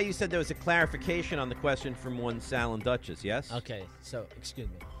 Ty, you said there was a clarification on the question from one Sal and Duchess, yes? Okay, so, excuse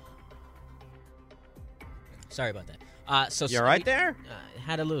me. Sorry about that. You all right there?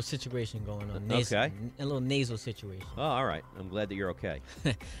 Had a little situation going on. Okay. A little nasal situation. Oh, all right. I'm glad that you're okay.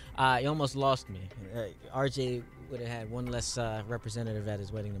 You almost lost me. RJ would have had one less representative at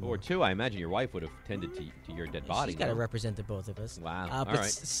his wedding tomorrow. Or two. I imagine your wife would have tended to your dead body. She's got to represent the both of us. Wow. But all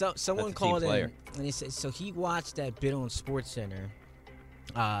right. Someone called in and he said, so he watched that bit on SportsCenter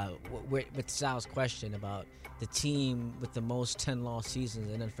with Sal's question about the team with the most 10-loss seasons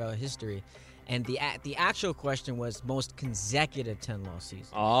in NFL history. And the actual question was most consecutive 10-loss seasons.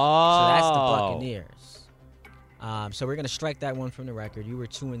 Oh. So that's the Buccaneers. So we're going to strike that one from the record. You were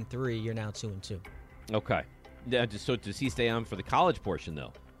 2-3. You're now 2-2. Okay. So does he stay on for the college portion,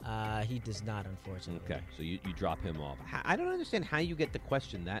 though? He does not, unfortunately. Okay. So you drop him off. I don't understand how you get the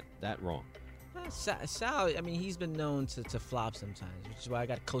question that wrong. Sal, I mean, he's been known to flop sometimes, which is why I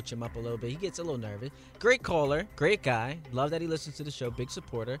got to coach him up a little bit. He gets a little nervous. Great caller. Great guy. Love that he listens to the show. Big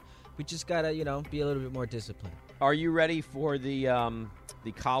supporter. We just got to, be a little bit more disciplined. Are you ready for the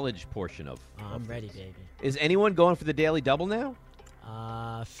college portion of I'm ready, baby. Is anyone going for the daily double now?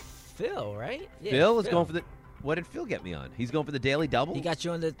 Phil, right? Yeah, Phil is going for the... What did Phil get me on? He's going for the daily double? He got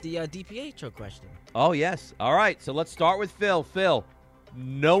you on the DPA question. Oh, yes. All right, so let's start with Phil. Phil,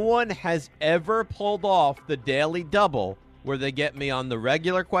 no one has ever pulled off the daily double where they get me on the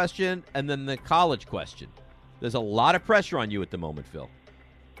regular question and then the college question. There's a lot of pressure on you at the moment, Phil.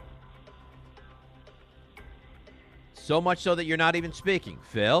 So much so that you're not even speaking.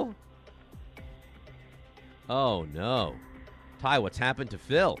 Phil? Oh, no. Ty, what's happened to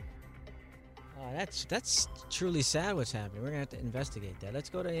Phil? That's truly sad what's happening. We're going to have to investigate that. Let's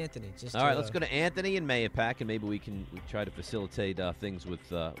go to Anthony. All right, let's go to Anthony in Mayapack, and maybe we try to facilitate things with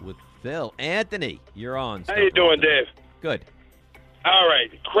Phil. Anthony, you're on. How you doing, Dave? Good. All right.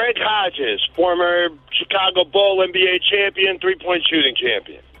 Craig Hodges, former Chicago Bull NBA champion, three-point shooting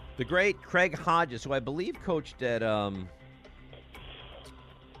champion. The great Craig Hodges, who I believe coached at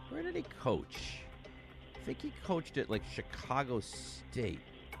where did he coach? I think he coached at like Chicago State.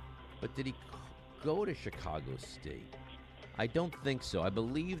 But did he go to Chicago State? I don't think so. I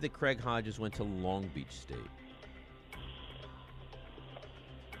believe that Craig Hodges went to Long Beach State.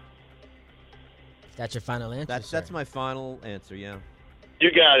 That's your final answer? That's my final answer, yeah. You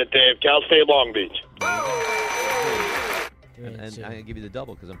got it, Dave. Cal State Long Beach. And I give you the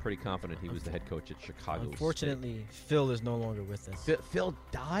double because I'm pretty confident he was the head coach at Chicago Unfortunately, State. Phil is no longer with us. Phil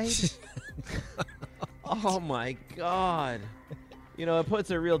died? Oh, my God. It puts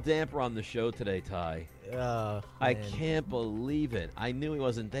a real damper on the show today, Ty. I can't believe it. I knew he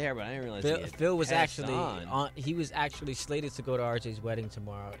wasn't there, but I didn't realize Phil was actually he was actually slated to go to RJ's wedding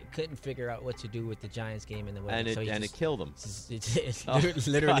tomorrow. He couldn't figure out what to do with the Giants game in the wedding. It killed him. It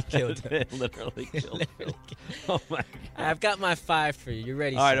literally killed him. It literally killed him. Oh, my God. I've got my 5 for you. You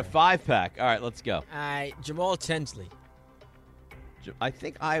ready, All right, sir? a 5-pack. All right, let's go. All right, Jamal Tinsley. I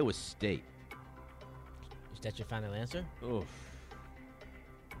think Iowa State. Is that your final answer? Oof.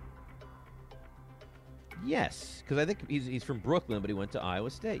 Yes, because I think he's from Brooklyn, but he went to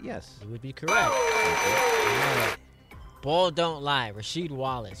Iowa State. Yes. You would be correct. Right. Ball don't lie. Rasheed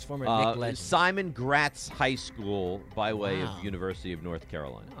Wallace, former Knick legend. Simon Gratz High School by way of University of North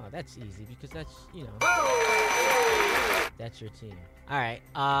Carolina. Oh, that's easy because that's, that's your team. All right.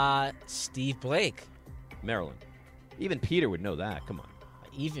 Steve Blake. Maryland. Even Peter would know that. Come on.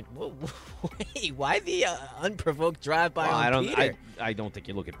 Wait, why the unprovoked drive-by on Peter? I don't think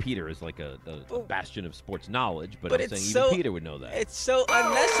you look at Peter as like a bastion of sports knowledge, but I'm saying so, even Peter would know that. It's so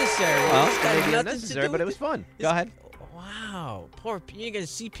unnecessary. Maybe unnecessary, but it was fun. Go ahead. Wow. Poor you're going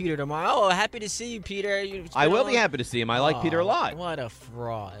to see Peter tomorrow. Oh, happy to see you, Peter. I will be happy to see him. I like Peter a lot. What a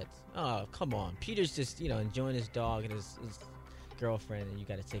fraud. Oh, come on. Peter's just, enjoying his dog and his girlfriend, and you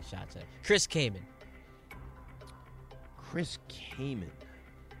got to take shots at him. Chris Kaman. Chris Kaman.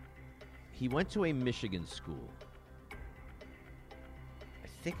 He went to a Michigan school. I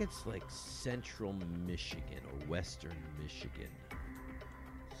think it's like Central Michigan or Western Michigan.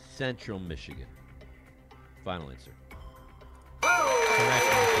 Central Michigan. Final answer. Correct,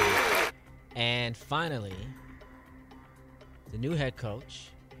 my friend. And finally, the new head coach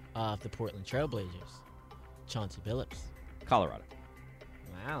of the Portland Trailblazers, Chauncey Billups. Colorado.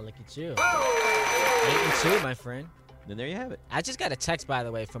 Wow, look at you. 8-2, my friend. Then there you have it. I just got a text, by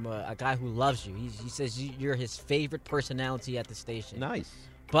the way, from a guy who loves you. He says you're his favorite personality at the station. Nice.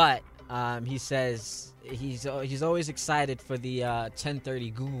 But he says he's always excited for the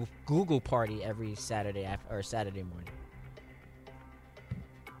 10:30 Google party every Saturday Saturday morning.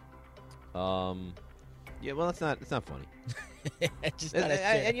 Yeah, well, it's not funny.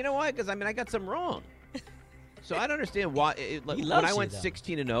 And you know why? Because I got some wrong. So I don't understand why. When I went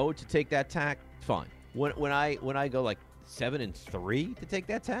 16-0 to take that tack, fine. When I go like 7-3 to take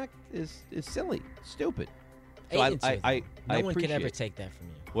that tack is silly, stupid. So 8-2. No one can ever it. take that from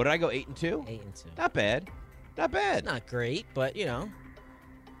you. What did I go 8-2? 8-2. Not bad. Not bad. It's not great, but we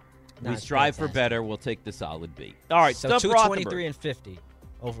strive for better. We'll take the solid B. All right, so Stump 223 and 50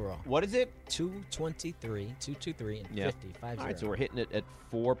 overall. What is it? 223 and 50. 5-0. All right, so we're hitting it at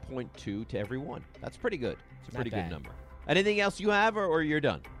 4.2 to every one. That's pretty good. It's a pretty Not good bad. number. Anything else you have, or you're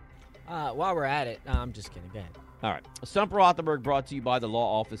done? While we're at it, I'm just kidding. Go ahead. All right. Stump Rothenberg brought to you by the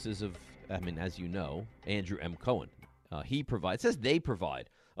law offices of, as you know, Andrew M. Cohen. He provides. It says they provide.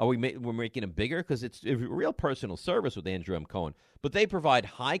 We're making them bigger because it's a real personal service with Andrew M. Cohen. But they provide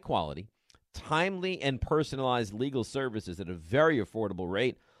high quality, timely, and personalized legal services at a very affordable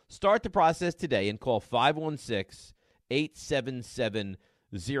rate. Start the process today and call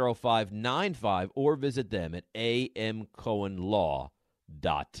 516-877-0595 or visit them at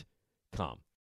amcohenlaw.com.